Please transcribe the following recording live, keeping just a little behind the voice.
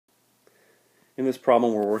In this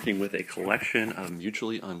problem, we're working with a collection of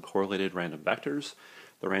mutually uncorrelated random vectors.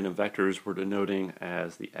 The random vectors we're denoting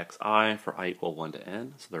as the xi for I equal 1 to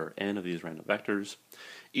n. So there are n of these random vectors.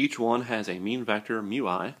 Each one has a mean vector, mu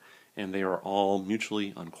I, and they are all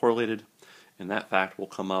mutually uncorrelated. And that fact will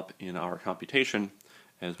come up in our computation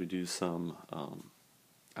as we do some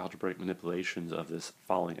algebraic manipulations of this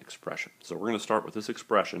following expression. So we're going to start with this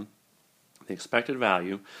expression. The expected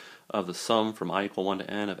value of the sum from I equal 1 to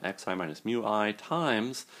n of xi minus mu I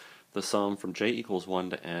times the sum from j equals 1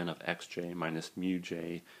 to n of xj minus mu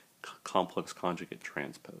j complex conjugate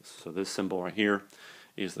transpose. So this symbol right here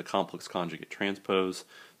is the complex conjugate transpose.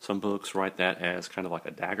 Some books write that as kind of like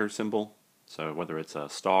a dagger symbol. So whether it's a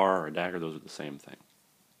star or a dagger, those are the same thing.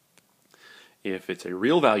 If it's a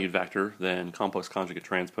real valued vector, then complex conjugate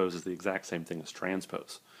transpose is the exact same thing as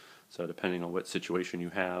transpose. So depending on what situation you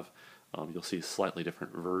have, you'll see slightly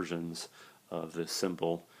different versions of this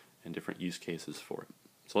symbol and different use cases for it.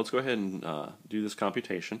 So let's go ahead and do this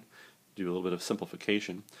computation, do a little bit of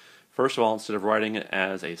simplification. First of all, instead of writing it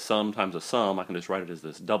as a sum times a sum, I can just write it as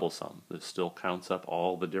this double sum. This still counts up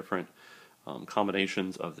all the different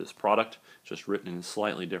combinations of this product, just written in a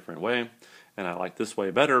slightly different way. And I like this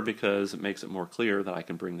way better because it makes it more clear that I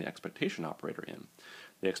can bring the expectation operator in.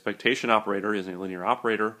 The expectation operator is a linear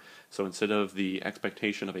operator, so instead of the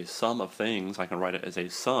expectation of a sum of things, I can write it as a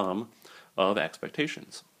sum of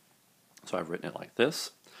expectations. So I've written it like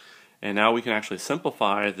this. And now we can actually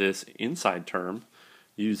simplify this inside term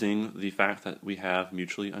using the fact that we have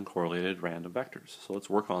mutually uncorrelated random vectors. So let's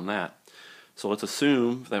work on that. So let's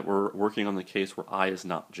assume that we're working on the case where I is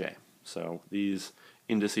not j. So these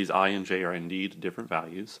indices I and j are indeed different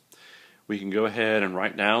values. We can go ahead and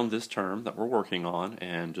write down this term that we're working on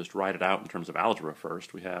and just write it out in terms of algebra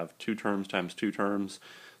first. We have 2 terms times 2 terms,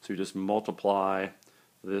 so you just multiply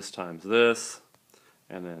this times this,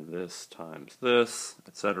 and then this times this,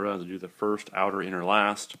 etc. To do the first, outer, inner,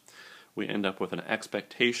 last, we end up with an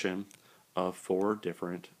expectation of 4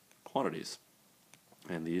 different quantities.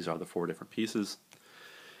 And these are the 4 different pieces.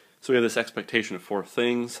 So we have this expectation of 4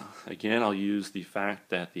 things. Again, I'll use the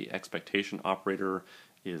fact that the expectation operator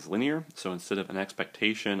is linear. So instead of an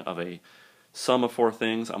expectation of a sum of 4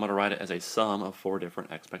 things, I'm going to write it as a sum of 4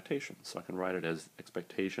 different expectations. So I can write it as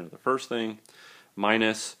expectation of the first thing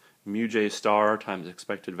minus mu j star times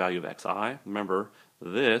expected value of xi. Remember,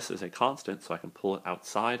 this is a constant, so I can pull it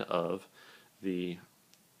outside of the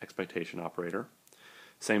expectation operator.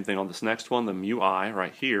 Same thing on this next one. The mu I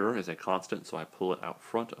right here is a constant, so I pull it out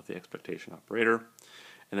front of the expectation operator.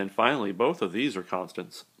 And then finally, both of these are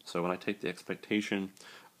constants. So when I take the expectation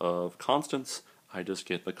of constants, I just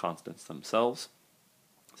get the constants themselves.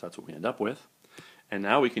 So that's what we end up with. And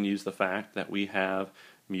now we can use the fact that we have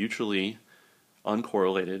mutually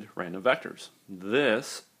uncorrelated random vectors.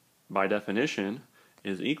 This, by definition,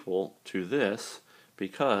 is equal to this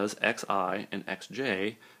because xi and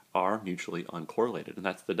xj are mutually uncorrelated. And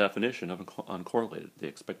that's the definition of uncorrelated. The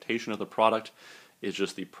expectation of the product is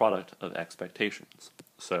just the product of expectations.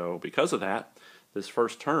 So because of that, this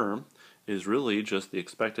first term is really just the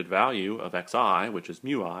expected value of xi, which is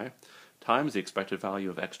mu I, times the expected value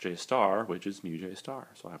of xj star, which is mu j star.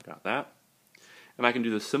 So I've got that. And I can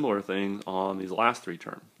do the similar thing on these last 2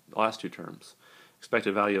 terms.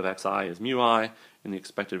 Expected value of xi is mu I, and the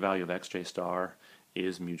expected value of xj star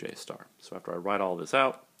is mu j star. So after I write all this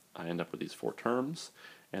out, I end up with these 4 terms,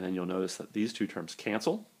 and then you'll notice that these 2 terms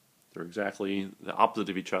cancel. They're exactly the opposite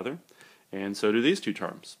of each other, and so do these 2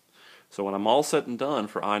 terms. So when I'm all said and done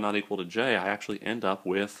for I not equal to j, I actually end up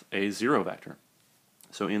with a 0 vector.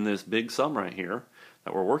 So in this big sum right here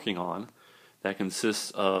that we're working on, that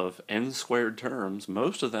consists of n squared terms,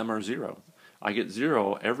 most of them are 0. I get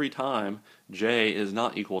 0 every time j is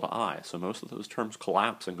not equal to I, so most of those terms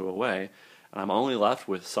collapse and go away, and I'm only left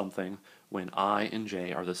with something when I and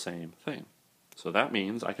j are the same thing. So that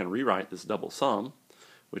means I can rewrite this double sum,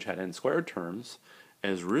 which had n squared terms,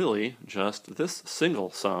 as really just this single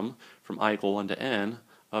sum from I equal 1 to n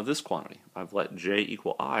of this quantity. I've let j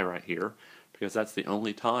equal I right here because that's the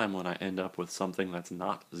only time when I end up with something that's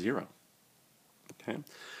not 0. Okay?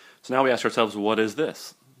 So now we ask ourselves, what is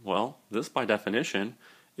this? Well, this by definition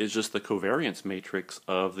is just the covariance matrix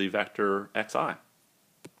of the vector xi.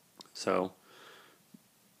 So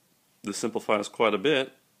this simplifies quite a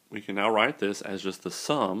bit. We can now write this as just the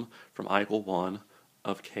sum from I equal 1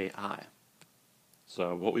 of ki.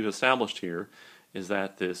 So what we've established here is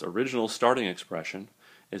that this original starting expression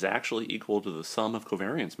is actually equal to the sum of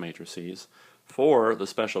covariance matrices for the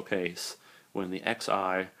special case when the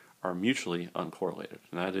xi are mutually uncorrelated.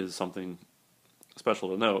 And that is something special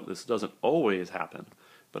to note. This doesn't always happen,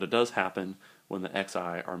 but it does happen when the xi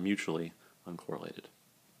are mutually uncorrelated.